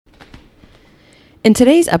In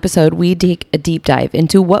today's episode, we take a deep dive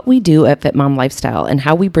into what we do at Fit Mom Lifestyle and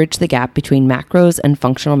how we bridge the gap between macros and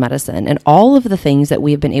functional medicine and all of the things that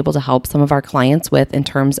we have been able to help some of our clients with in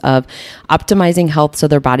terms of optimizing health so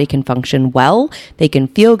their body can function well, they can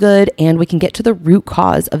feel good, and we can get to the root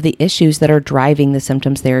cause of the issues that are driving the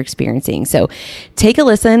symptoms they're experiencing. So take a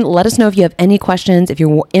listen. Let us know if you have any questions, if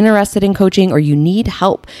you're interested in coaching or you need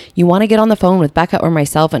help, you want to get on the phone with Becca or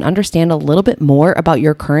myself and understand a little bit more about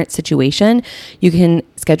your current situation. You can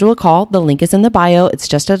schedule a call. The link is in the bio. It's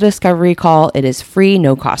just a discovery call. It is free,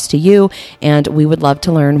 no cost to you. And we would love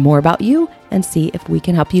to learn more about you and see if we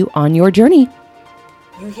can help you on your journey.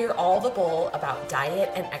 You hear all the bull about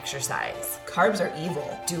diet and exercise. Carbs are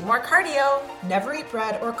evil. Do more cardio. Never eat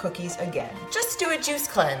bread or cookies again. Just do a juice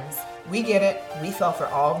cleanse. We get it. We fell for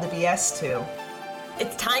all of the BS too.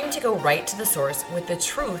 It's time to go right to the source with the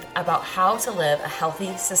truth about how to live a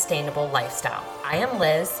healthy, sustainable lifestyle. I am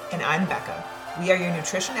Liz. And I'm Becca. We are your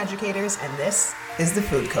nutrition educators, and this is The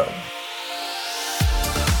Food Code.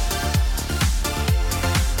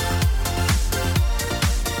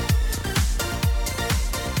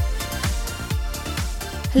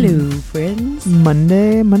 Hello, friends.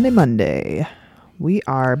 Monday. We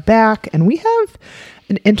are back, and we have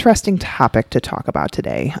an interesting topic to talk about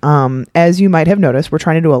today. As you might have noticed, we're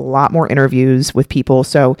trying to do a lot more interviews with people.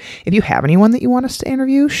 So if you have anyone that you want us to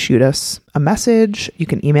interview, shoot us a message. You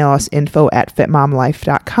can email us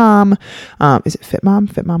info@fitmomlife.com. Is it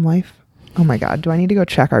Fitmom Life? Oh my God. Do I need to go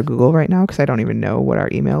check our Google right now? Because I don't even know what our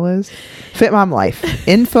email is. Fitmomlife.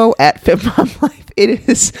 info@fitmomlife. It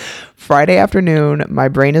is Friday afternoon. My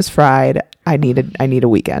brain is fried. I need a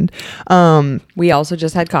weekend. We also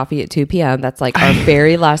just had coffee at 2 p.m. That's like our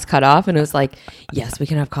very last cutoff. And it was like, yes, we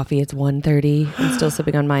can have coffee. It's 1:30. I'm still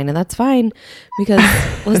sipping on mine. And that's fine. Because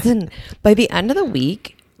listen, by the end of the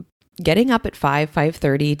week, getting up at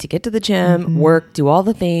 5:30 to get to the gym, work, do all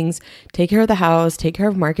the things, take care of the house, take care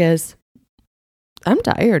of Marcus, I'm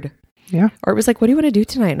tired. Yeah. Or it was like, what do you want to do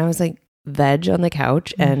tonight? And I was like, veg on the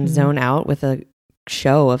couch and zone out with a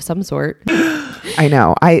show of some sort. I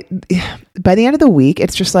know. By the end of the week,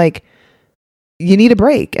 it's just like, you need a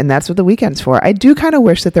break. And that's what the weekend's for. I do kind of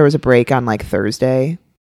wish that there was a break on like Thursday.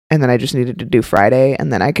 And then I just needed to do Friday.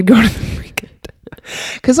 And then I could go to the weekend.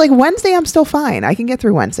 Because like Wednesday, I'm still fine. I can get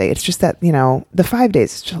through Wednesday. It's just that, the 5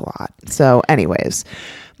 days is just a lot. So anyways,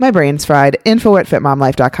 my brain's fried.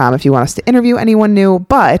 info@fitmomlife.com if you want us to interview anyone new,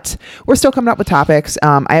 but we're still coming up with topics.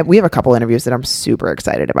 We have a couple interviews that I'm super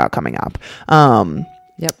excited about coming up.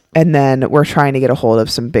 Yep. And then we're trying to get a hold of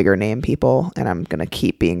some bigger name people, and I'm going to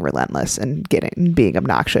keep being relentless and being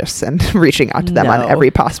obnoxious and reaching out to them on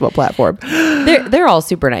every possible platform. They're all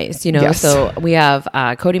super nice, Yes. So we have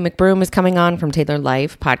Cody McBroom is coming on from Taylor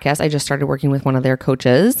Life podcast. I just started working with one of their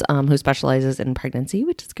coaches who specializes in pregnancy,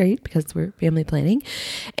 which is great because we're family planning.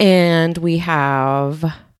 And we have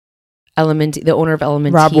the owner of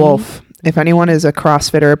Element, Rob Wolf. If anyone is a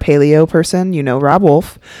CrossFitter paleo person, Rob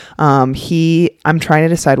Wolf. I'm trying to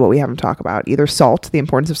decide what we have him talk about. Either salt, the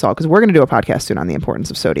importance of salt, because we're going to do a podcast soon on the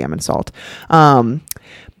importance of sodium and salt.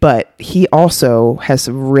 But he also has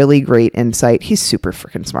some really great insight. He's super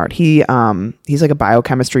freaking smart. He's like a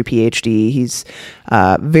biochemistry PhD. He's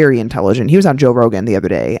very intelligent. He was on Joe Rogan the other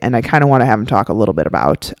day, and I kind of want to have him talk a little bit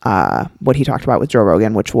about what he talked about with Joe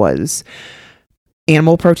Rogan, which was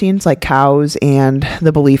animal proteins like cows and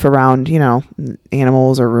the belief around,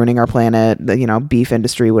 animals are ruining our planet, the, beef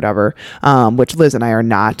industry, whatever, which Liz and I are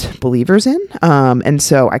not believers in. And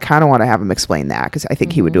so I kind of want to have him explain that because I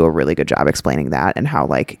think he would do a really good job explaining that and how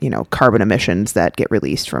carbon emissions that get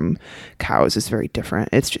released from cows is very different.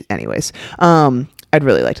 It's just, anyways, I'd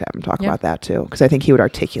really like to have him talk about that too, because I think he would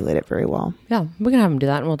articulate it very well. Yeah, we can have him do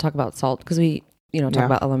that, and we'll talk about salt because we talk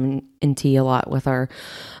about LMNT a lot with our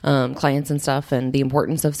clients and stuff, and the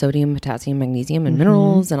importance of sodium, potassium, magnesium, and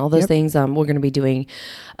minerals, and all those things. We're going to be doing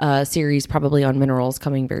a series probably on minerals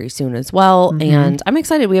coming very soon as well. And I'm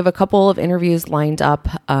excited. We have a couple of interviews lined up,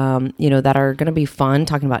 that are going to be fun,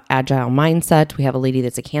 talking about agile mindset. We have a lady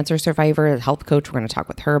that's a cancer survivor, a health coach. We're going to talk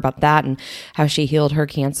with her about that and how she healed her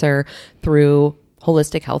cancer through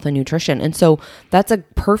holistic health and nutrition. And so that's a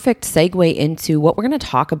perfect segue into what we're going to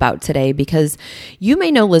talk about today, because you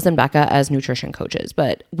may know Liz and Becca as nutrition coaches,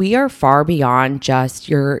 but we are far beyond just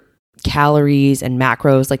your calories and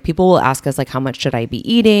macros. Like, people will ask us, like, how much should I be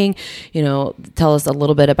eating? Tell us a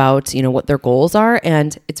little bit about, what their goals are.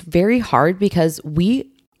 And it's very hard because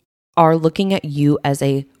we are looking at you as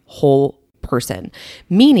a whole person,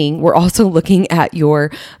 meaning we're also looking at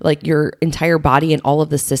your entire body and all of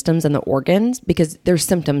the systems and the organs, because there's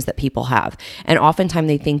symptoms that people have. And oftentimes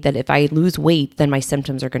they think that if I lose weight, then my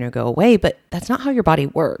symptoms are going to go away, but that's not how your body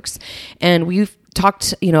works. And we've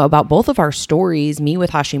talked, about both of our stories, me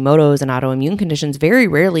with Hashimoto's and autoimmune conditions, very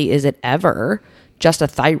rarely is it ever just a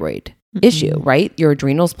thyroid issue, right? Your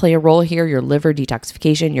adrenals play a role here, your liver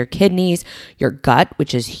detoxification, your kidneys, your gut,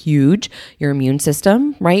 which is huge, your immune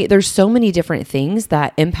system, right? There's so many different things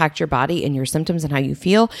that impact your body and your symptoms and how you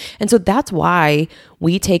feel. And so that's why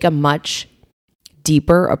we take a much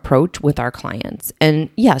deeper approach with our clients.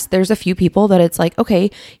 And yes, there's a few people that it's like,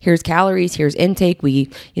 okay, here's calories, here's intake. We,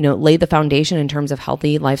 lay the foundation in terms of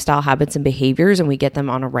healthy lifestyle habits and behaviors, and we get them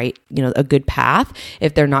on a good path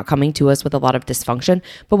if they're not coming to us with a lot of dysfunction.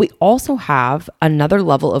 But we also have another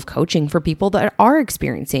level of coaching for people that are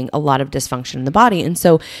experiencing a lot of dysfunction in the body. And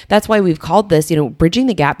so that's why we've called this, bridging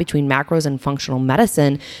the gap between macros and functional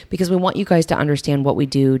medicine, because we want you guys to understand what we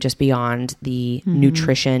do just beyond the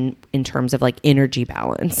nutrition in terms of like energy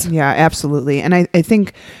balance. Yeah, absolutely. And I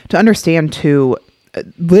think to understand too,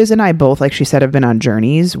 Liz and I both, like she said, have been on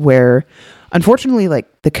journeys where unfortunately,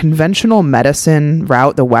 like the conventional medicine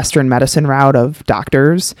route, the Western medicine route of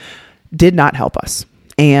doctors did not help us.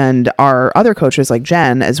 And our other coaches like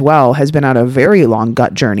Jen as well has been on a very long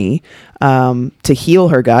gut journey to heal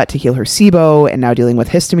her gut, to heal her SIBO, and now dealing with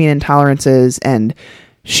histamine intolerances. And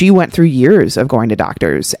she went through years of going to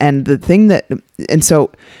doctors. And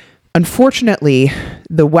so unfortunately,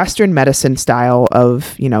 the Western medicine style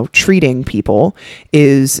of, treating people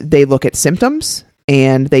is they look at symptoms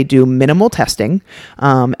and they do minimal testing,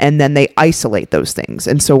 and then they isolate those things.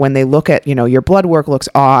 And so when they look at, your blood work looks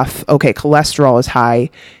off, okay, cholesterol is high,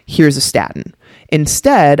 here's a statin.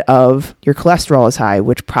 Instead of your cholesterol is high,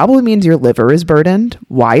 which probably means your liver is burdened.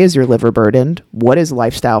 Why is your liver burdened? What is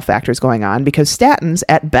lifestyle factors going on? Because statins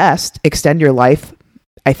at best extend your life.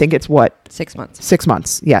 I think it's 6 months. 6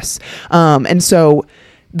 months. Yes. And so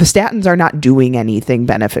the statins are not doing anything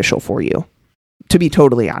beneficial for you, to be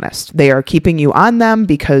totally honest. They are keeping you on them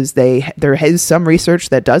because there is some research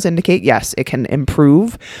that does indicate, yes, it can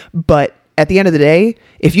improve. But at the end of the day,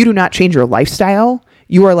 if you do not change your lifestyle,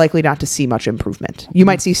 you are likely not to see much improvement. You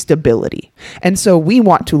might see stability. And so we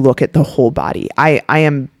want to look at the whole body. I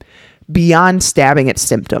am beyond stabbing at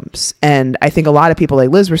symptoms. And I think a lot of people, like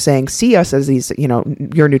Liz were saying, see us as these,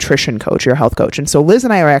 your nutrition coach, your health coach. And so Liz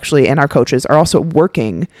and I are actually, and our coaches are also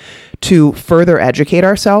working to further educate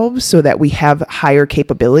ourselves so that we have higher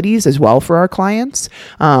capabilities as well for our clients.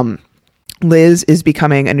 Liz is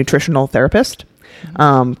becoming a nutritional therapist.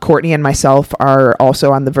 Courtney and myself are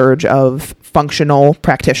also on the verge of functional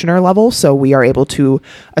practitioner level. So we are able to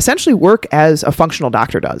essentially work as a functional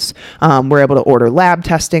doctor does. We're able to order lab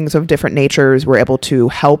testings of different natures. We're able to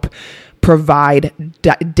help provide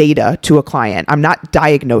data to a client. I'm not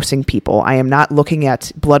diagnosing people. I am not looking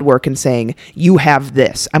at blood work and saying, you have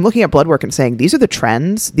this. I'm looking at blood work and saying, these are the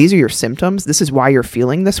trends. These are your symptoms. This is why you're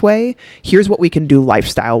feeling this way. Here's what we can do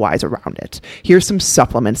lifestyle-wise around it. Here's some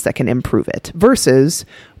supplements that can improve it. Versus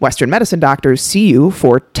Western medicine doctors see you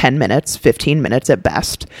for 10 minutes, 15 minutes at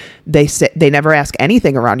best. They never ask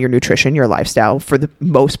anything around your nutrition, your lifestyle for the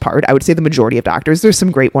most part. I would say the majority of doctors. There's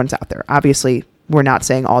some great ones out there. Obviously, we're not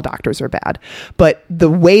saying all doctors are bad, but the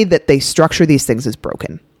way that they structure these things is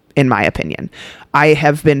broken, in my opinion. I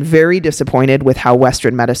have been very disappointed with how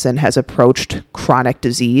Western medicine has approached chronic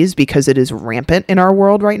disease because it is rampant in our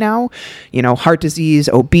world right now. Heart disease,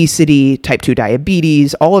 obesity, type 2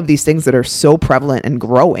 diabetes, all of these things that are so prevalent and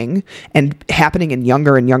growing and happening in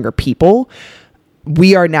younger and younger people.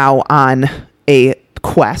 We are now on a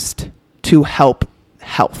quest to help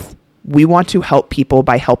health. We want to help people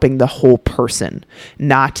by helping the whole person,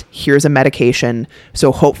 not here's a medication,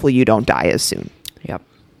 so hopefully you don't die as soon. Yep.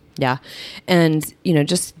 Yeah. And,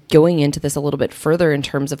 just going into this a little bit further in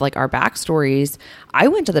terms of like our backstories, I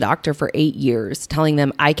went to the doctor for 8 years telling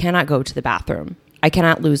them I cannot go to the bathroom. I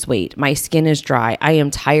cannot lose weight. My skin is dry. I am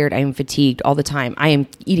tired. I am fatigued all the time. I am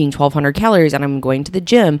eating 1,200 calories and I'm going to the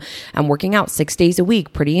gym. I'm working out 6 days a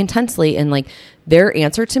week pretty intensely. And like their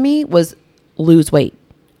answer to me was lose weight.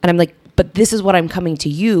 And I'm like, but this is what I'm coming to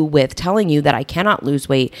you with, telling you that I cannot lose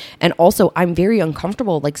weight. And also I'm very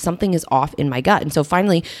uncomfortable, like something is off in my gut. And so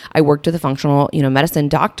finally I worked with a functional, medicine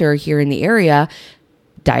doctor here in the area,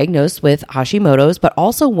 diagnosed with Hashimoto's, but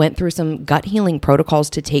also went through some gut healing protocols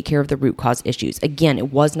to take care of the root cause issues. Again,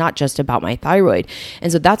 it was not just about my thyroid.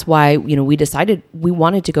 And so that's why, we decided we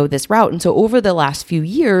wanted to go this route. And so over the last few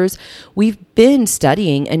years, we've been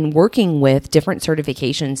studying and working with different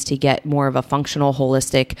certifications to get more of a functional,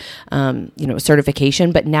 holistic,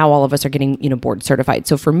 certification. But now all of us are getting, board certified.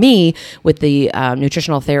 So for me, with the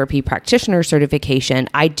nutritional therapy practitioner certification,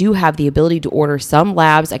 I do have the ability to order some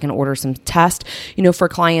labs. I can order some tests,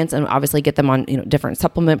 for clients and obviously get them on, different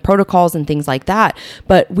supplement protocols and things like that.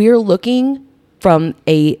 But we're looking from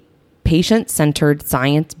a patient-centered,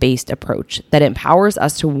 science-based approach that empowers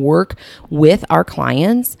us to work with our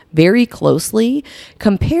clients very closely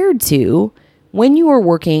compared to when you are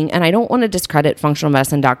working, and I don't want to discredit functional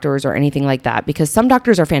medicine doctors or anything like that, because some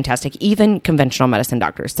doctors are fantastic, even conventional medicine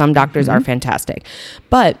doctors. Some doctors are fantastic,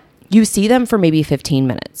 but you see them for maybe 15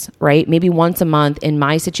 minutes, right? Maybe once a month. In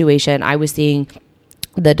my situation, I was seeing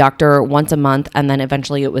the doctor once a month, and then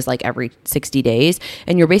eventually it was like every 60 days.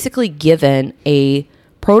 And you're basically given a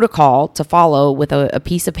protocol to follow with a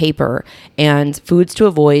piece of paper and foods to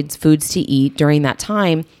avoid, foods to eat during that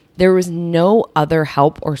time. There was no other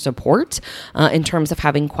help or support in terms of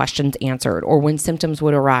having questions answered or when symptoms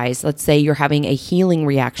would arise. Let's say you're having a healing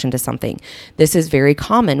reaction to something. This is very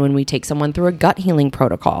common when we take someone through a gut healing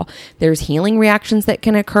protocol. There's healing reactions that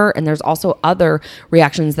can occur, and there's also other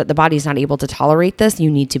reactions that the body's not able to tolerate this.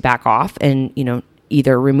 You need to back off and,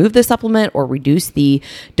 either remove the supplement or reduce the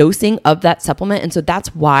dosing of that supplement. And so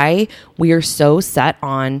that's why we are so set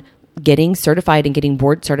on getting certified and getting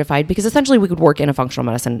board certified, because essentially we could work in a functional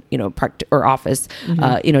medicine, or office,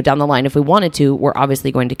 down the line if we wanted to. We're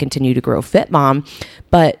obviously going to continue to grow FitMom,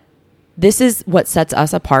 but this is what sets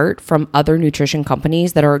us apart from other nutrition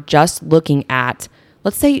companies that are just looking at,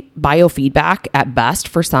 let's say, biofeedback at best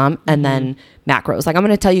for some, and then macros. Like, I'm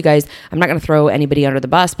going to tell you guys, I'm not going to throw anybody under the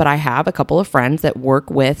bus, but I have a couple of friends that work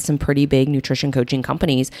with some pretty big nutrition coaching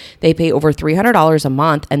companies. They pay over $300 a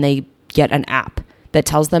month, and they get an app that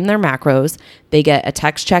tells them their macros. They get a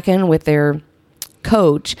text check-in with their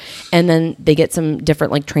coach, and then they get some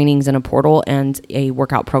different like trainings in a portal and a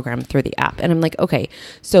workout program through the app. And I'm like, okay,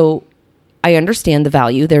 so I understand the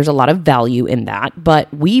value. There's a lot of value in that,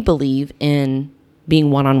 but we believe in being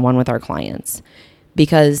one-on-one with our clients,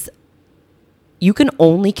 because you can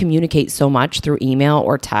only communicate so much through email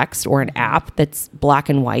or text or an app that's black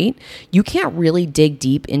and white. You can't really dig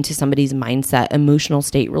deep into somebody's mindset, emotional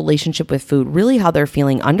state, relationship with food, really how they're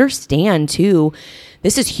feeling. Understand too,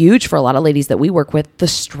 this is huge for a lot of ladies that we work with, the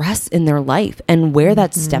stress in their life and where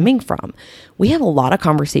that's stemming from. We have a lot of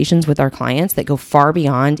conversations with our clients that go far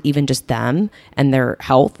beyond even just them and their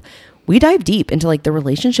health. We dive deep into like the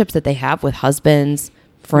relationships that they have with husbands,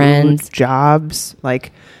 friends, jobs.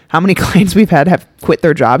 Like, how many clients we've had have quit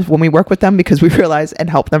their jobs when we work with them because we realize and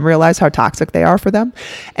help them realize how toxic they are for them.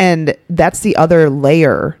 And that's the other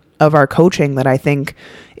layer of our coaching that I think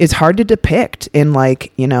is hard to depict in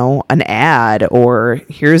like, an ad or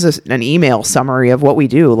here's an email summary of what we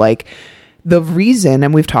do. Like, the reason,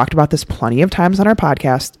 and we've talked about this plenty of times on our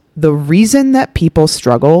podcast, the reason that people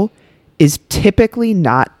struggle is typically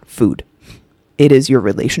not food. It is your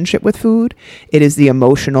relationship with food. It is the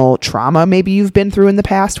emotional trauma maybe you've been through in the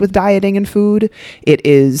past with dieting and food. It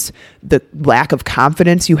is the lack of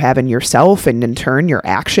confidence you have in yourself and in turn your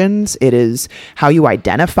actions. It is how you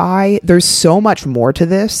identify. There's so much more to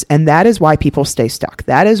this, and that is why people stay stuck.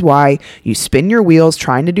 That is why you spin your wheels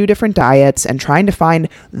trying to do different diets and trying to find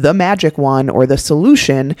the magic one or the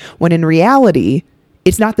solution, when in reality,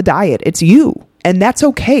 it's not the diet, it's you. And that's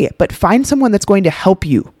okay, but find someone that's going to help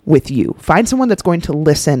you with you. Find someone that's going to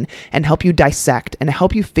listen and help you dissect and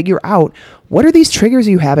help you figure out, what are these triggers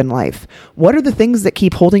you have in life? What are the things that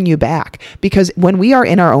keep holding you back? Because when we are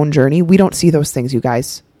in our own journey, we don't see those things, you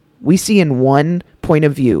guys. We see in one point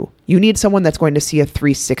of view. You need someone that's going to see a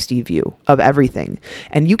 360 view of everything.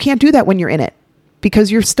 And you can't do that when you're in it,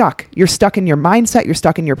 because you're stuck. You're stuck in your mindset. You're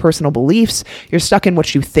stuck in your personal beliefs. You're stuck in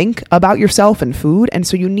what you think about yourself and food. And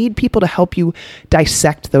so you need people to help you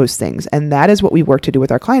dissect those things. And that is what we work to do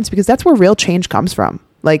with our clients, because that's where real change comes from.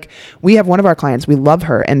 Like, we have one of our clients, we love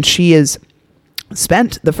her, and she is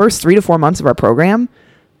spent the first 3 to 4 months of our program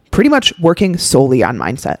pretty much working solely on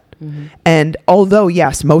mindset. And although,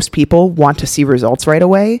 yes, most people want to see results right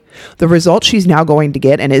away, the results she's now going to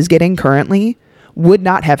get and is getting currently would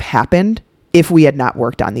not have happened if we had not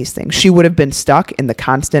worked on these things. She would have been stuck in the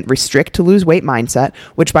constant restrict to lose weight mindset,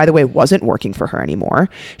 which, by the way, wasn't working for her anymore.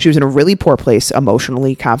 She was in a really poor place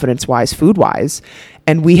emotionally, confidence-wise, food-wise.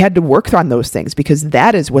 And we had to work on those things, because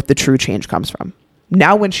that is what the true change comes from.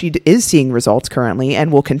 Now, when she is seeing results currently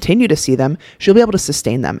and will continue to see them, she'll be able to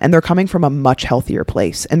sustain them. And they're coming from a much healthier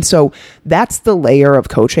place. And so that's the layer of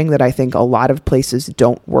coaching that I think a lot of places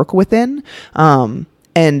don't work within.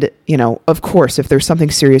 And, of course, if there's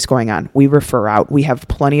something serious going on, we refer out. We have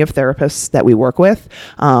plenty of therapists that we work with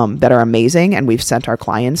that are amazing, and we've sent our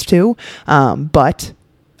clients to. But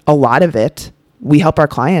a lot of it, we help our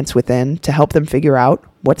clients within to help them figure out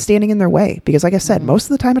what's standing in their way. Because like I said, most of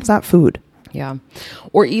the time it's not food. Yeah.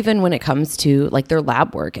 Or even when it comes to like their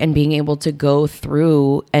lab work and being able to go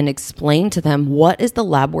through and explain to them, what is the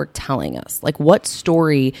lab work telling us? Like, what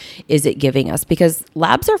story is it giving us? Because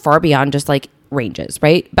labs are far beyond just like ranges,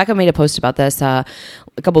 right? Becca made a post about this a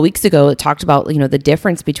couple weeks ago. It talked about, the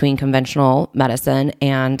difference between conventional medicine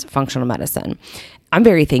and functional medicine. I'm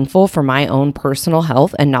very thankful for my own personal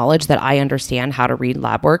health and knowledge that I understand how to read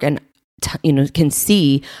lab work and can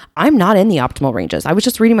see I'm not in the optimal ranges. I was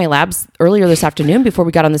just reading my labs earlier this afternoon before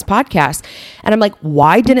we got on this podcast. And I'm like,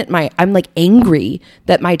 I'm like angry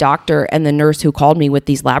that my doctor and the nurse who called me with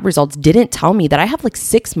these lab results didn't tell me that I have like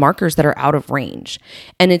 6 markers that are out of range.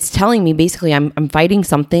 And it's telling me basically I'm fighting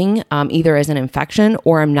something either as an infection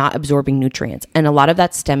or I'm not absorbing nutrients. And a lot of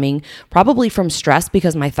that's stemming probably from stress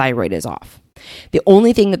because my thyroid is off. The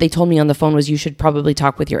only thing that they told me on the phone was you should probably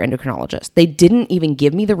talk with your endocrinologist. They didn't even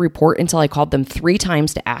give me the report until I called them 3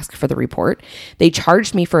 times to ask for the report. They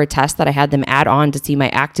charged me for a test that I had them add on to see my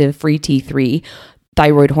active free T3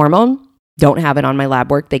 thyroid hormone. Don't have it on my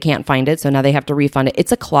lab work. They can't find it. So now they have to refund it.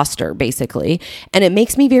 It's a cluster basically. And it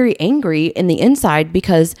makes me very angry in the inside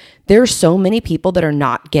because there are so many people that are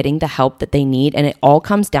not getting the help that they need. And it all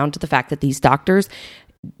comes down to the fact that these doctors,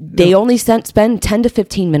 they only spend 10 to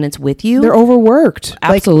 15 minutes with you. They're overworked.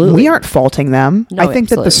 Absolutely. Like, we aren't faulting them. No, I think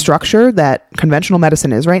that the structure that conventional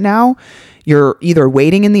medicine is right now, you're either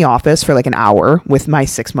waiting in the office for like an hour with my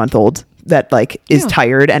 6-month-old that like is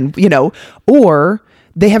tired and, or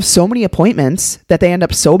they have so many appointments that they end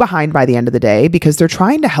up so behind by the end of the day because they're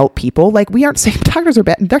trying to help people. Like, we aren't saying doctors are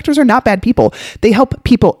bad. Doctors are not bad people. They help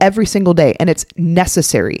people every single day and it's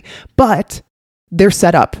necessary, but they're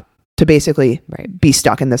set up to basically be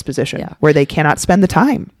stuck in this position where they cannot spend the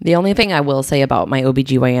time. The only thing I will say about my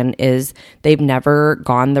OBGYN is they've never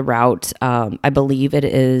gone the route. I believe it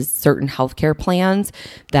is certain healthcare plans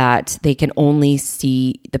that they can only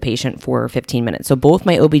see the patient for 15 minutes. So both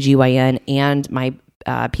my OBGYN and my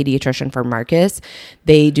pediatrician for Marcus,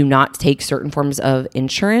 they do not take certain forms of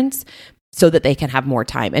insurance so that they can have more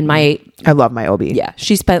time. And I love my OB. Yeah.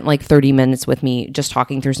 She spent like 30 minutes with me just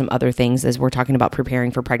talking through some other things as we're talking about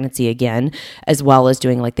preparing for pregnancy again, as well as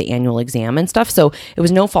doing like the annual exam and stuff. So it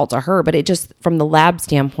was no fault of her, but it just, from the lab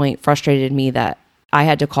standpoint, frustrated me that I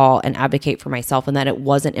had to call and advocate for myself and that it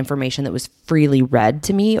wasn't information that was freely read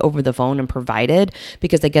to me over the phone and provided,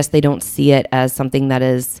 because I guess they don't see it as something that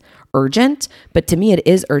is urgent. But to me, it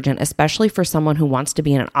is urgent, especially for someone who wants to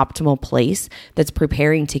be in an optimal place that's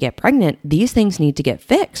preparing to get pregnant. These things need to get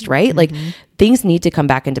fixed, right? Mm-hmm. Like things need to come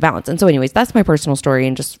back into balance. And so anyways, that's my personal story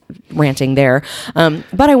and just ranting there.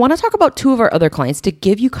 But I want to talk about 2 of our other clients to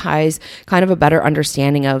give you guys kind of a better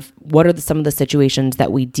understanding of what are some of the situations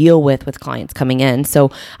that we deal with clients coming in. So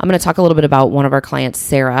I'm going to talk a little bit about one of our clients,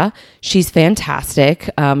 Sarah. She's fantastic.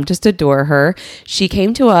 Just adore her. She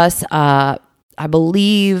came to us, I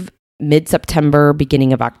believe, mid-September,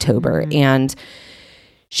 beginning of October. Mm-hmm. And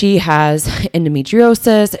she has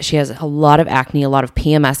endometriosis. She has a lot of acne, a lot of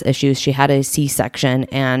PMS issues. She had a C-section,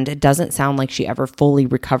 and it doesn't sound like she ever fully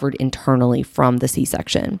recovered internally from the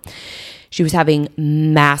C-section. She was having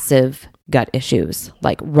massive gut issues,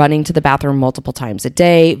 like running to the bathroom multiple times a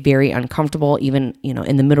day, very uncomfortable, even,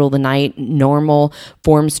 in the middle of the night. Normal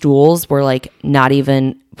form stools were like not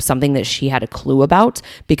even something that she had a clue about,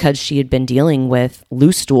 because she had been dealing with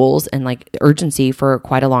loose stools and like urgency for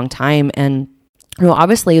quite a long time. And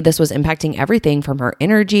obviously this was impacting everything from her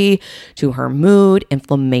energy to her mood,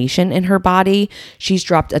 inflammation in her body. She's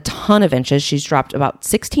dropped a ton of inches. She's dropped about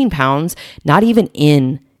 16 pounds, not even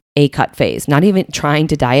in a cut phase, not even trying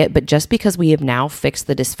to diet, but just because we have now fixed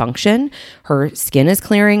the dysfunction, her skin is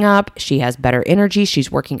clearing up. She has better energy.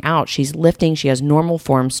 She's working out. She's lifting. She has normal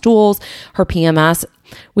form stools. Her PMS,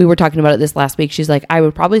 we were talking about it this last week. She's like, I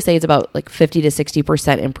would probably say it's about like 50 to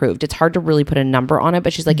 60% improved. It's hard to really put a number on it,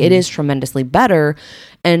 but she's like, it is tremendously better.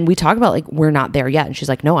 And we talk about like, we're not there yet. And she's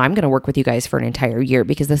like, no, I'm going to work with you guys for an entire year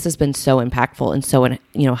because this has been so impactful and so,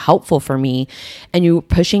 helpful for me. And you're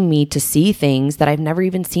pushing me to see things that I've never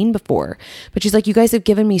even seen before. But she's like, you guys have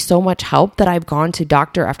given me so much help that I've gone to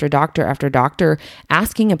doctor after doctor after doctor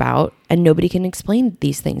asking about, and nobody can explain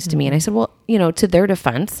these things to me. And I said, well, to their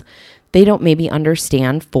defense, they don't maybe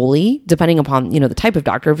understand fully, depending upon, the type of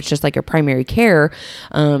doctor, if it's just like a primary care,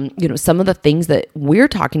 some of the things that we're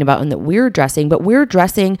talking about and that we're addressing, but we're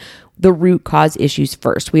addressing the root cause issues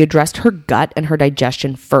first. We addressed her gut and her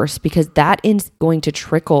digestion first, because that is going to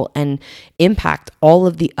trickle and impact all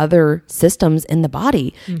of the other systems in the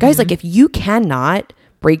body. Mm-hmm. Guys, like if you cannot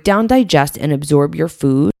break down, digest, and absorb your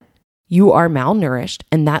food, you are malnourished,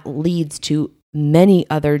 and that leads to many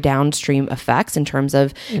other downstream effects in terms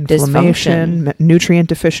of inflammation, dysfunction. Nutrient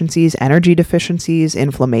deficiencies, energy deficiencies.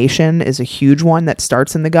 Inflammation is a huge one that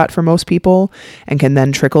starts in the gut for most people and can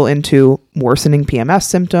then trickle into worsening PMS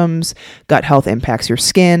symptoms. Gut health impacts your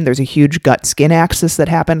skin. There's a huge gut-skin axis that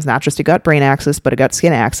happens, not just a gut-brain axis, but a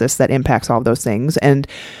gut-skin axis that impacts all of those things. And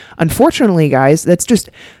unfortunately, guys, that's just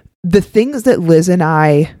the things that Liz and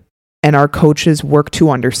I and our coaches work to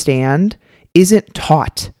understand isn't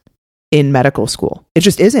taught in medical school. It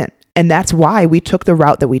just isn't. And that's why we took the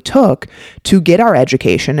route that we took to get our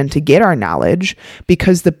education and to get our knowledge,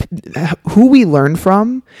 because who we learn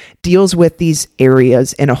from deals with these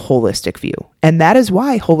areas in a holistic view. And that is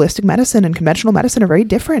why holistic medicine and conventional medicine are very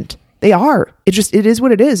different. They are. It is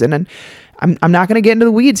what it is. And I'm not going to get into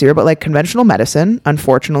the weeds here, but like conventional medicine,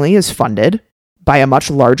 unfortunately, is funded by a much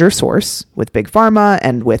larger source with big pharma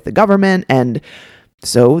and with the government. And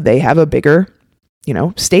so they have a bigger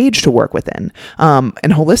stage to work within.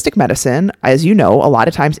 And holistic medicine, as you know, a lot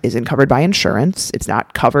of times isn't covered by insurance. It's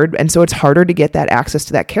not covered. And so it's harder to get that access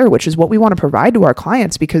to that care, which is what we want to provide to our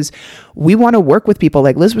clients, because we want to work with people,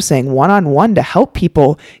 like Liz was saying, one-on-one to help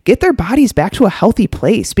people get their bodies back to a healthy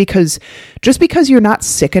place. Because just because you're not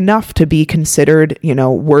sick enough to be considered,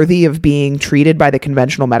 worthy of being treated by the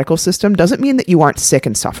conventional medical system doesn't mean that you aren't sick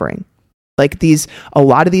and suffering. Like a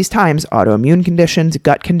lot of these times, autoimmune conditions,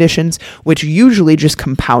 gut conditions, which usually just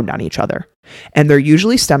compound on each other. And they're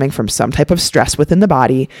usually stemming from some type of stress within the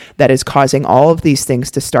body that is causing all of these things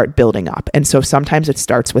to start building up. And so sometimes it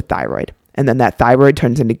starts with thyroid. And then that thyroid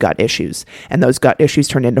turns into gut issues. And those gut issues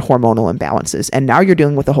turn into hormonal imbalances. And now you're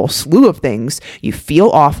dealing with a whole slew of things. You feel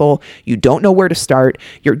awful. You don't know where to start.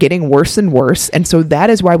 You're getting worse and worse. And so that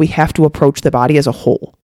is why we have to approach the body as a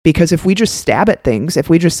whole. Because if we just stab at things, if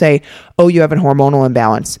we just say, oh, you have a hormonal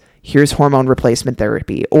imbalance, here's hormone replacement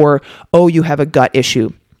therapy, or, oh, you have a gut issue,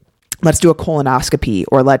 let's do a colonoscopy,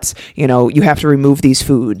 or let's, you have to remove these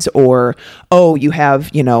foods, or, oh, you have,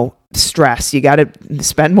 stress, you got to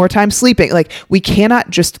spend more time sleeping. Like, we cannot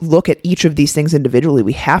just look at each of these things individually.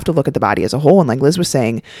 We have to look at the body as a whole. And like Liz was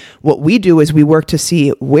saying, what we do is we work to see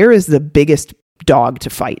where is the biggest dog to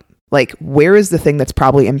fight. Like, where is the thing that's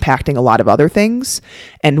probably impacting a lot of other things?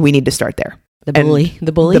 And we need to start there. The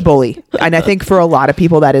bully. And I think for a lot of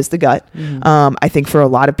people, that is the gut. Mm-hmm. I think for a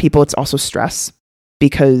lot of people, it's also stress,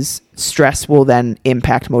 because stress will then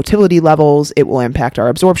impact motility levels. It will impact our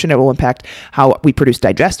absorption. It will impact how we produce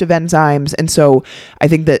digestive enzymes. And so I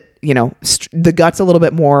think that, the gut's a little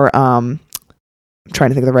bit more, I'm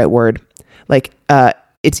trying to think of the right word. Like,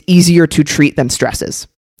 it's easier to treat than stress is.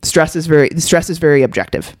 Stress is very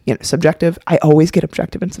objective, subjective. I always get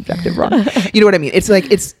objective and subjective wrong. You know what I mean? It's like,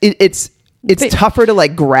 it's tougher to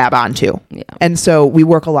like grab onto. Yeah. And so we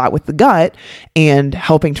work a lot with the gut and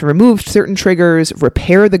helping to remove certain triggers,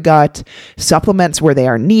 repair the gut, supplements where they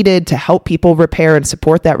are needed to help people repair and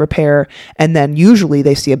support that repair. And then usually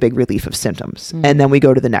they see a big relief of symptoms. And then we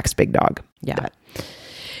go to the next big dog. Yeah. Gut.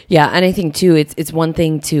 Yeah. And I think too, it's one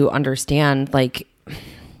thing to understand, like,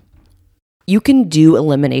 you can do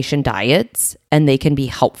elimination diets and they can be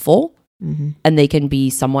helpful, and they can be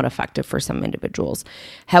somewhat effective for some individuals.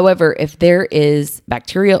 However, if there is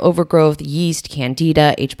bacterial overgrowth, yeast,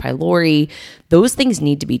 candida, H. pylori, those things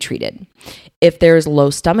need to be treated. If there's low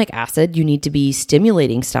stomach acid, you need to be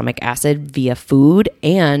stimulating stomach acid via food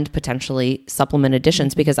and potentially supplement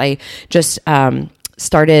additions, because I just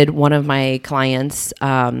started one of my clients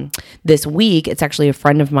this week. It's actually a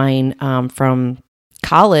friend of mine from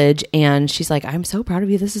college, and she's like, I'm so proud of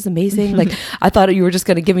you. This is amazing. Like, I thought you were just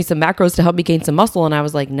going to give me some macros to help me gain some muscle. And I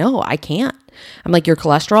was like, no, I can't. I'm like, your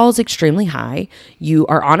cholesterol is extremely high. You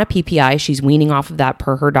are on a PPI. She's weaning off of that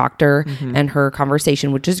per her doctor and her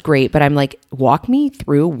conversation, which is great. But I'm like, walk me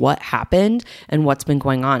through what happened and what's been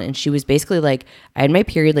going on. And she was basically like, I had my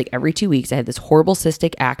period like every 2 weeks. I had this horrible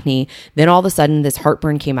cystic acne. Then all of a sudden this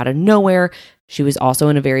heartburn came out of nowhere. She was also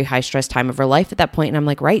in a very high stress time of her life at that point. And I'm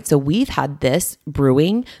like, right, so we've had this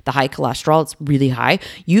brewing, the high cholesterol, it's really high.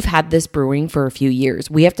 You've had this brewing for a few years.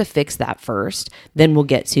 We have to fix that first. Then we'll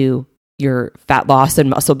get to your fat loss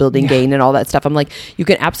and muscle building gain and all that stuff. I'm like, you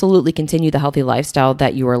can absolutely continue the healthy lifestyle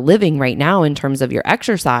that you are living right now in terms of your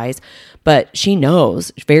exercise. But she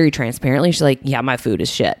knows very transparently. She's like, yeah, my food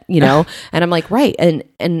is shit, And I'm like, right.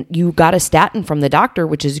 And you got a statin from the doctor,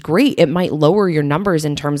 which is great. It might lower your numbers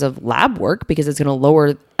in terms of lab work because it's going to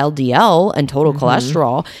lower LDL and total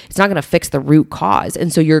cholesterol. It's not going to fix the root cause.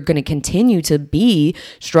 And so you're going to continue to be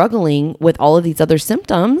struggling with all of these other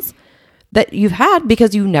symptoms that you've had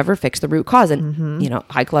because you never fixed the root cause. And,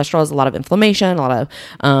 high cholesterol is a lot of inflammation, a lot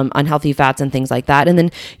of unhealthy fats and things like that. And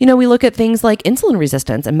then, we look at things like insulin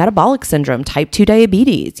resistance and metabolic syndrome, type 2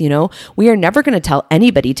 diabetes. We are never going to tell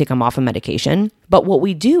anybody to come off a medication. But what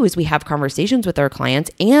we do is we have conversations with our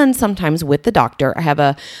clients and sometimes with the doctor. I have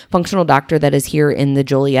a functional doctor that is here in the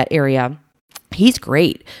Joliet area. He's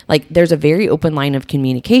great. Like, there's a very open line of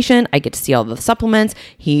communication. I get to see all the supplements.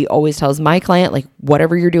 He always tells my client, like,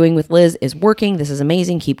 whatever you're doing with Liz is working. This is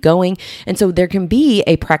amazing. Keep going. And so there can be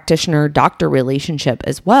a practitioner-doctor relationship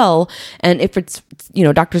as well. And if it's,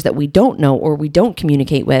 doctors that we don't know or we don't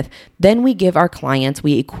communicate with, then we give our clients,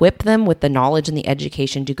 we equip them with the knowledge and the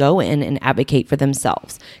education to go in and advocate for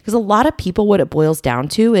themselves. Because a lot of people, what it boils down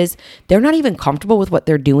to is they're not even comfortable with what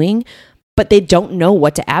they're doing, but they don't know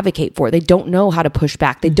what to advocate for. They don't know how to push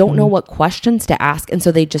back. They don't know what questions to ask. And so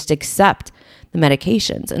they just accept the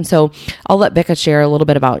medications. And so I'll let Becca share a little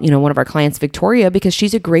bit about, one of our clients, Victoria, because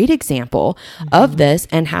she's a great example of this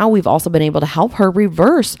and how we've also been able to help her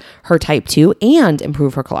reverse her type 2 and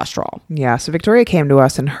improve her cholesterol. Yeah. So Victoria came to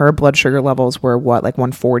us and her blood sugar levels were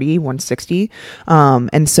 140, 160.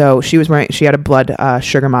 And so she had a blood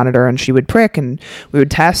sugar monitor and she would prick and we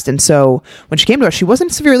would test. And so when she came to us, she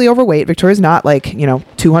wasn't severely overweight. Victoria's not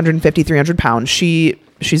 250, 300 pounds.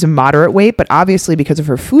 She's a moderate weight, but obviously because of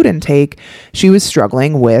her food intake, she was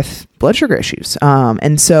struggling with blood sugar issues.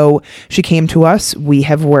 And so she came to us. We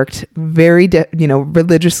have worked very,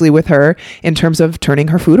 religiously with her in terms of turning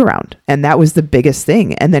her food around. And that was the biggest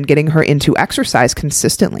thing. And then getting her into exercise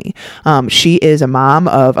consistently. She is a mom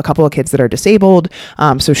of a couple of kids that are disabled.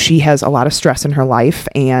 So she has a lot of stress in her life.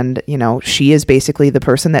 And, she is basically the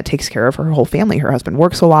person that takes care of her whole family. Her husband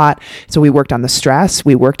works a lot. So we worked on the stress.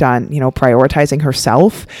 We worked on, prioritizing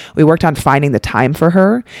herself. We worked on finding the time for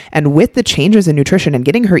her. And with the changes in nutrition and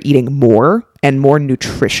getting her eating more and more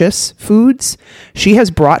nutritious foods, she has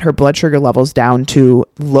brought her blood sugar levels down to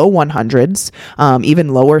low 100s, even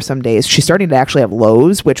lower some days. She's starting to actually have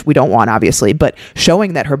lows, which we don't want, obviously, but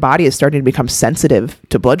showing that her body is starting to become sensitive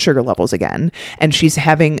to blood sugar levels again. And she's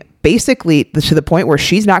having basically to the point where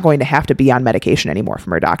she's not going to have to be on medication anymore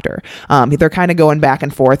from her doctor. They're kind of going back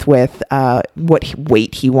and forth with what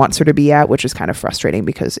weight he wants her to be at, which is kind of frustrating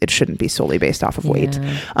because it shouldn't be solely based off of weight.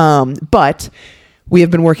 But we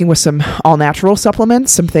have been working with some all-natural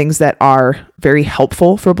supplements, some things that are very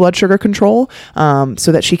helpful for blood sugar control,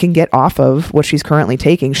 so that she can get off of what she's currently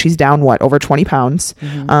taking. She's down, over 20 pounds,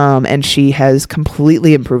 and she has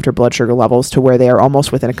completely improved her blood sugar levels to where they are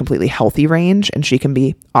almost within a completely healthy range, and she can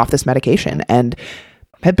be off this medication and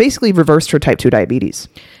had basically reversed her type 2 diabetes.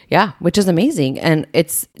 Yeah, which is amazing. And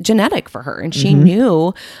it's genetic for her. And she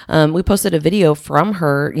knew, we posted a video from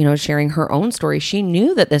her, sharing her own story. She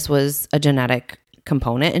knew that this was a genetic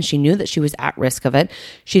component and she knew that she was at risk of it.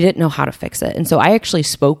 She didn't know how to fix it. And so I actually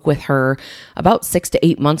spoke with her about 6 to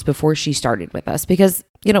 8 months before she started with us because,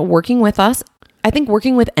 working with us, I think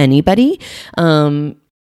working with anybody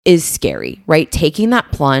is scary, right? Taking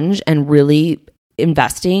that plunge and really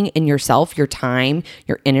investing in yourself, your time,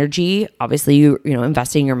 your energy. Obviously, you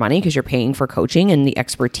investing your money because you're paying for coaching and the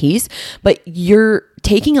expertise, but you're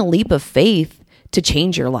taking a leap of faith to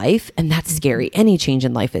change your life. And that's scary. Any change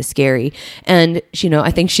in life is scary. And,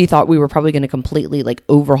 I think she thought we were probably going to completely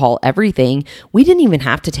overhaul everything. We didn't even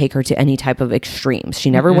have to take her to any type of extremes. She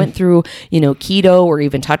never went through, keto or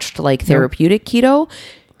even touched therapeutic keto.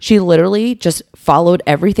 She literally just followed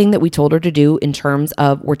everything that we told her to do in terms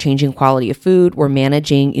of we're changing quality of food, we're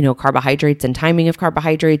managing, carbohydrates and timing of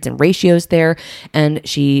carbohydrates and ratios there. And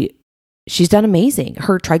she's done amazing.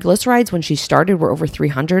 Her triglycerides when she started were over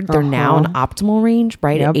 300. They're now in optimal range,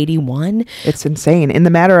 right at 81. It's insane in the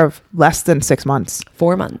matter of less than 6 months.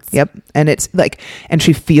 4 months. Yep. And it's and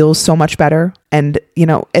she feels so much better. And,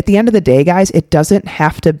 at the end of the day, guys, it doesn't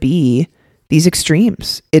have to be these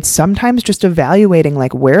extremes. It's sometimes just evaluating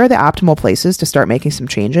where are the optimal places to start making some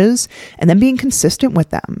changes and then being consistent with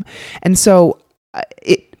them. And so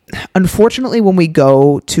unfortunately, when we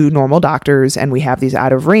go to normal doctors and we have these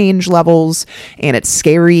out of range levels and it's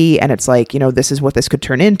scary and it's this is what this could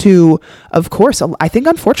turn into, of course, I think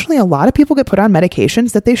unfortunately a lot of people get put on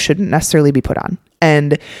medications that they shouldn't necessarily be put on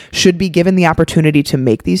and should be given the opportunity to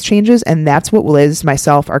make these changes. And that's what Liz,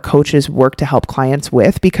 myself, our coaches work to help clients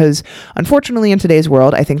with, because unfortunately in today's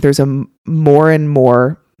world, I think there's a more and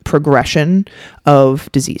more progression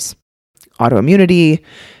of disease, autoimmunity,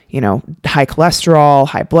 high cholesterol,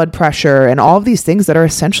 high blood pressure, and all of these things that are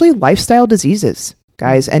essentially lifestyle diseases,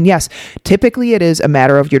 guys. And yes, typically it is a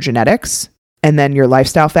matter of your genetics and then your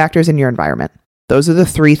lifestyle factors and your environment. Those are the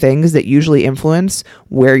three things that usually influence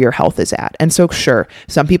where your health is at. And so sure,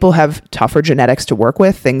 some people have tougher genetics to work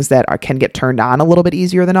with, things that can get turned on a little bit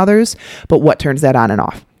easier than others. But what turns that on and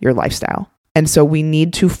off? Your lifestyle. And so we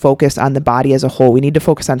need to focus on the body as a whole. We need to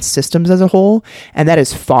focus on systems as a whole. And that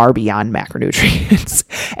is far beyond macronutrients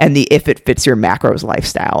and the if it fits your macros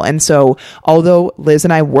lifestyle. And so although Liz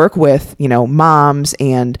and I work with, moms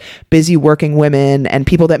and busy working women and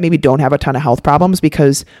people that maybe don't have a ton of health problems,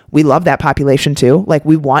 because we love that population too. Like,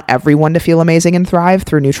 we want everyone to feel amazing and thrive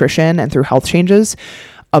through nutrition and through health changes.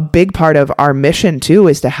 A big part of our mission too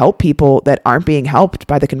is to help people that aren't being helped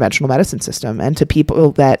by the conventional medicine system, and to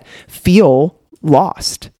people that feel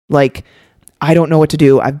lost. Like, I don't know what to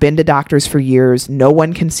do. I've been to doctors for years. No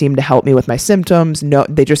one can seem to help me with my symptoms. No,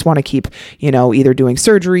 they just want to keep, either doing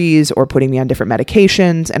surgeries or putting me on different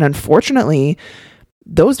medications. And unfortunately,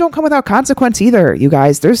 those don't come without consequence either, you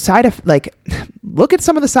guys. There's look at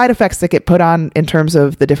some of the side effects that get put on in terms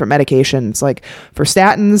of the different medications. Like for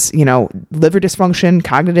statins, liver dysfunction,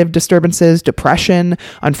 cognitive disturbances, depression.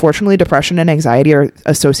 Unfortunately, depression and anxiety are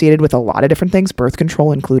associated with a lot of different things, birth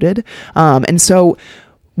control included. And so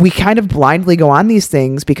we kind of blindly go on these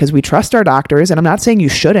things because we trust our doctors. And I'm not saying you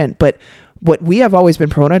shouldn't, but what we have always been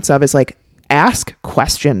proponents of is ask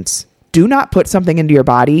questions. Do not put something into your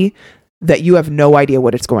body that you have no idea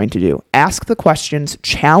what it's going to do. Ask the questions,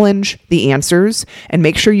 challenge the answers, and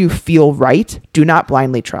make sure you feel right. Do not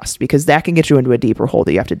blindly trust, because that can get you into a deeper hole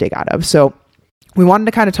that you have to dig out of. So we wanted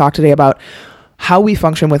to kind of talk today about how we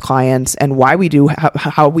function with clients and why we do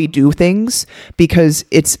how we do things, because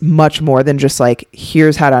it's much more than just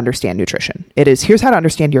here's how to understand nutrition. It is, here's how to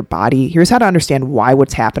understand your body. Here's how to understand why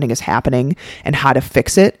what's happening is happening and how to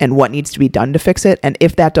fix it and what needs to be done to fix it. And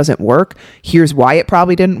if that doesn't work, here's why it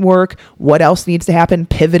probably didn't work. What else needs to happen?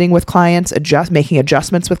 Pivoting with clients, making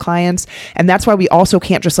adjustments with clients. And that's why we also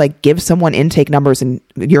can't just give someone intake numbers and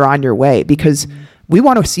you're on your way, because we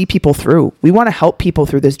want to see people through. We want to help people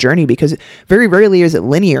through this journey, because very rarely is it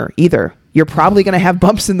linear either. You're probably going to have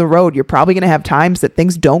bumps in the road. You're probably going to have times that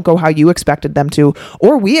things don't go how you expected them to,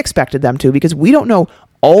 or we expected them to, because we don't know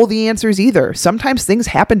all the answers either. Sometimes things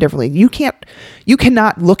happen differently. You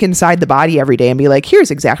cannot look inside the body every day and be like,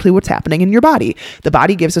 here's exactly what's happening in your body. The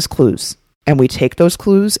body gives us clues. And we take those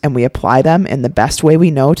clues and we apply them in the best way we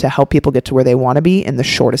know to help people get to where they want to be in the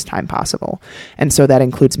shortest time possible. And so that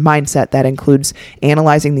includes mindset, that includes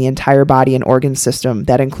analyzing the entire body and organ system,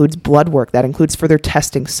 that includes blood work, that includes further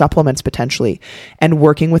testing, supplements potentially, and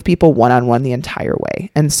working with people one-on-one the entire way.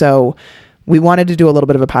 And so we wanted to do a little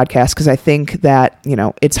bit of a podcast because I think that,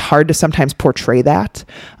 it's hard to sometimes portray that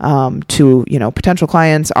to, potential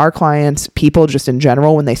clients, our clients, people just in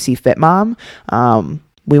general when they see Fit Mom.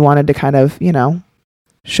 We wanted to kind of,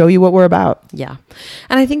 show you what we're about. Yeah.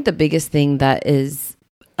 And I think the biggest thing that is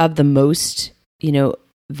of the most,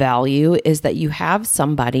 value is that you have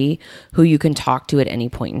somebody who you can talk to at any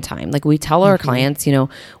point in time. Like we tell our clients,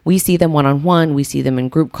 we see them one-on-one, we see them in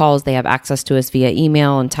group calls, they have access to us via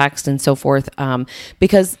email and text and so forth,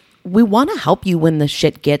 because we want to help you when the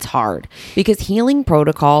shit gets hard, because healing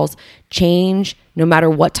protocols, change, no matter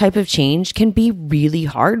what type of change, can be really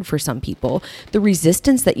hard for some people. The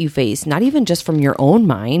resistance that you face, not even just from your own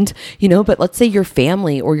mind, but let's say your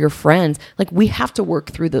family or your friends, we have to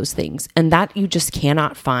work through those things. And that you just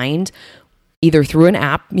cannot find either through an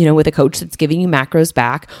app, with a coach that's giving you macros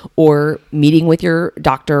back, or meeting with your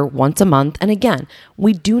doctor once a month. And again,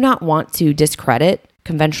 we do not want to discredit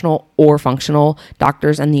conventional or functional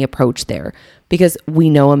doctors and the approach there, because we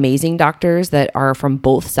know amazing doctors that are from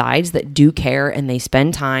both sides that do care and they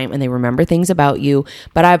spend time and they remember things about you.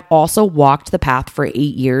 But I've also walked the path for 8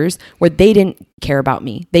 years where they didn't care about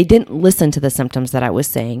me. They didn't listen to the symptoms that I was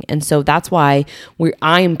saying. And so that's why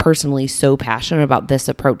I am personally so passionate about this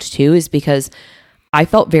approach too, is because I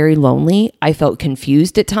felt very lonely. I felt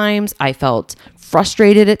confused at times. I felt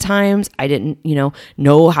frustrated at times. I didn't,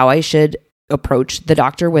 know how I should approach the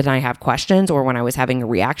doctor when I have questions, or when I was having a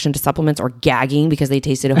reaction to supplements or gagging because they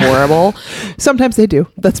tasted horrible. Sometimes they do.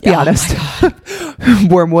 Let's be honest.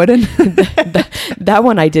 Wormwood. That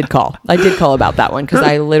one I did call. I did call about that one because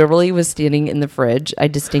I literally was standing in the fridge. I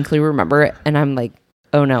distinctly remember it, and I'm like,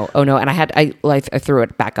 oh no. And I threw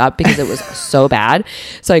it back up because it was so bad.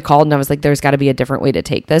 So I called and I was like, there's got to be a different way to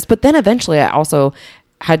take this. But then eventually I also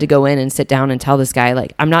had to go in and sit down and tell this guy,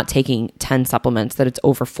 like, I'm not taking 10 supplements that it's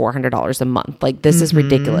over $400 a month. Like, this is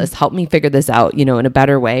ridiculous. Help me figure this out, you know, in a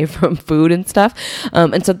better way from food and stuff.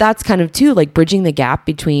 And so that's kind of too, like, bridging the gap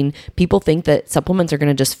between people think that supplements are going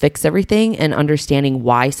to just fix everything and understanding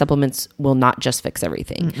why supplements will not just fix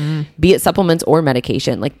everything, be it supplements or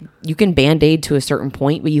medication. Like, you can Band-Aid to a certain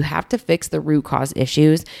point, but you have to fix the root cause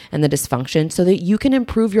issues and the dysfunction so that you can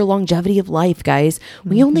improve your longevity of life, guys.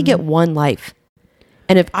 We only get one life.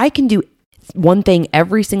 And if I can do one thing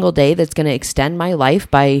every single day that's going to extend my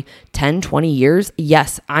life by 10, 20 years,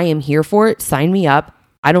 yes, I am here for it. Sign me up.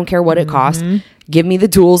 I don't care what it costs. Give me the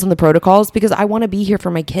tools and the protocols because I want to be here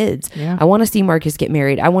for my kids. Yeah. I want to see Marcus get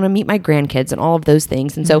married. I want to meet my grandkids and all of those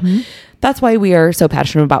things. And so that's why we are so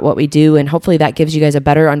passionate about what we do. And hopefully that gives you guys a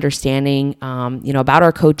better understanding, you know, about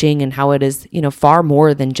our coaching and how it is, you know, far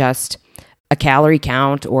more than just a calorie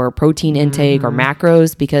count or protein intake or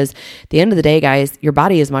macros, because at the end of the day, guys, your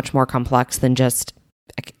body is much more complex than just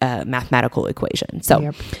a mathematical equation.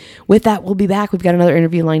 So with that, we'll be back. We've got another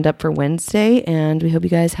interview lined up for Wednesday, and we hope you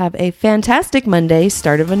guys have a fantastic Monday,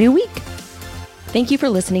 start of a new week. Thank you for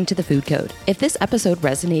listening to The Food Code. If this episode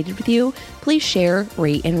resonated with you, please share,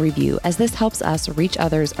 rate, and review, as this helps us reach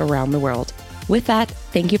others around the world. With that,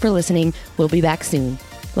 thank you for listening. We'll be back soon.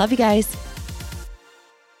 Love you guys.